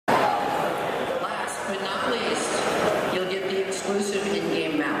but not least, you'll get the exclusive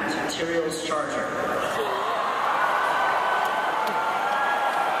in-game mount, Materials Charger.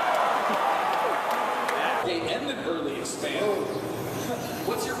 They ended early expand.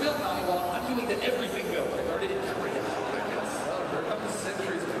 What's your build now? Well, I'm doing the everything build. I already did everything. Here comes the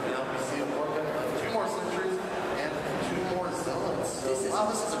Sentries coming out. We see more, 2 more Sentries and 2 more Zealots. So, wow,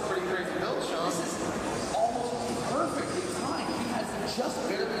 this is a pretty crazy build, Sean. This is almost perfectly timed. He has just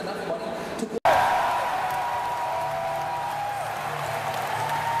barely enough money to go.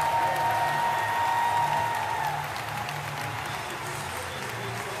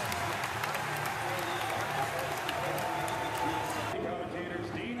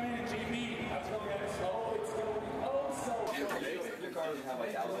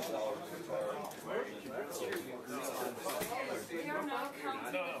 There are no counts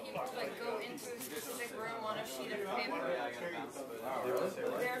of people that go into a specific room on a sheet of paper.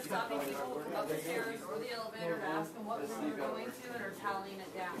 They're stopping people upstairs or the elevator to ask them what room they're going to and are tallying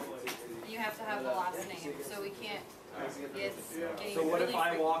it down. And you have to have the last name, so we can't. It's getting So what really if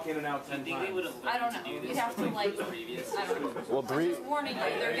I walk in and out 10 times? I don't know. You'd have to like. I don't know. Well, I'm just warning you,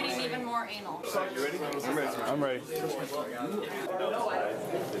 they're getting even more anal. You ready? I'm ready.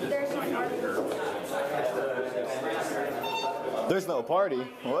 There's no party.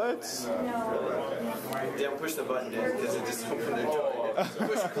 What? Don't push the button in because it just opened the door. So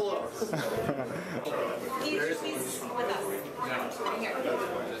push close. He's with us. Right here.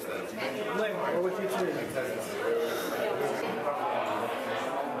 We're with you too.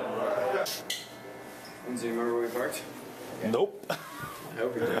 Do you remember where we parked? Nope. I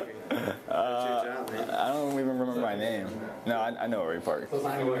hope you're joking. I don't even remember my name. No, I know where we parked. No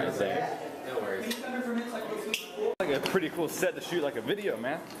worries. Like a pretty cool set to shoot like a video,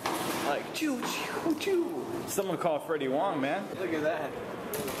 man. Like choo choo choo. Someone call Freddie Wong, man. Look at that.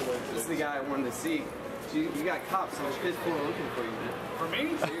 This is the guy I wanted to see. You got cops and there's kids full looking for you, man. For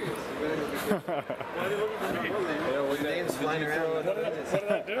me? Serious. Why are they looking for me? Your name's flying around. What did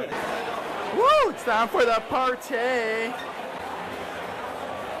I do? Woo! It's time for the party.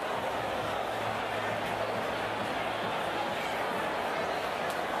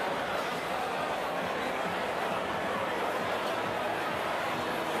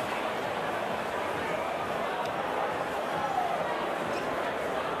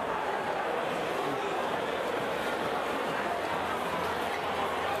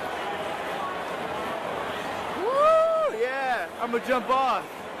 I'm gonna jump off.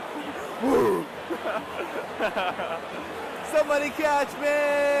 Woo! Somebody catch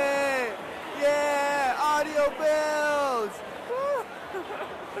me! Yeah! Audio bills!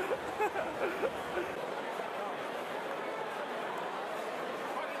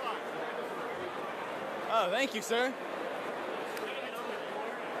 Oh, thank you, sir.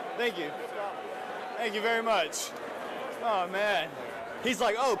 Thank you. Thank you very much. Oh, man. He's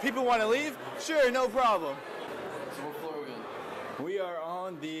like, oh, people want to leave? Sure, no problem. So what floor are we on? We are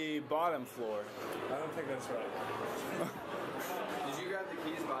on the bottom floor. I don't think that's right. Did you grab the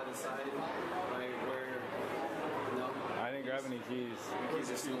keys by the side? Like where? No? I didn't grab any keys. The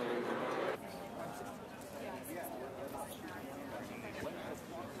keys are still in the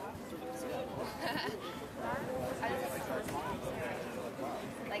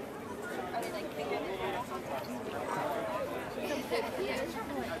Like, are they like bigger than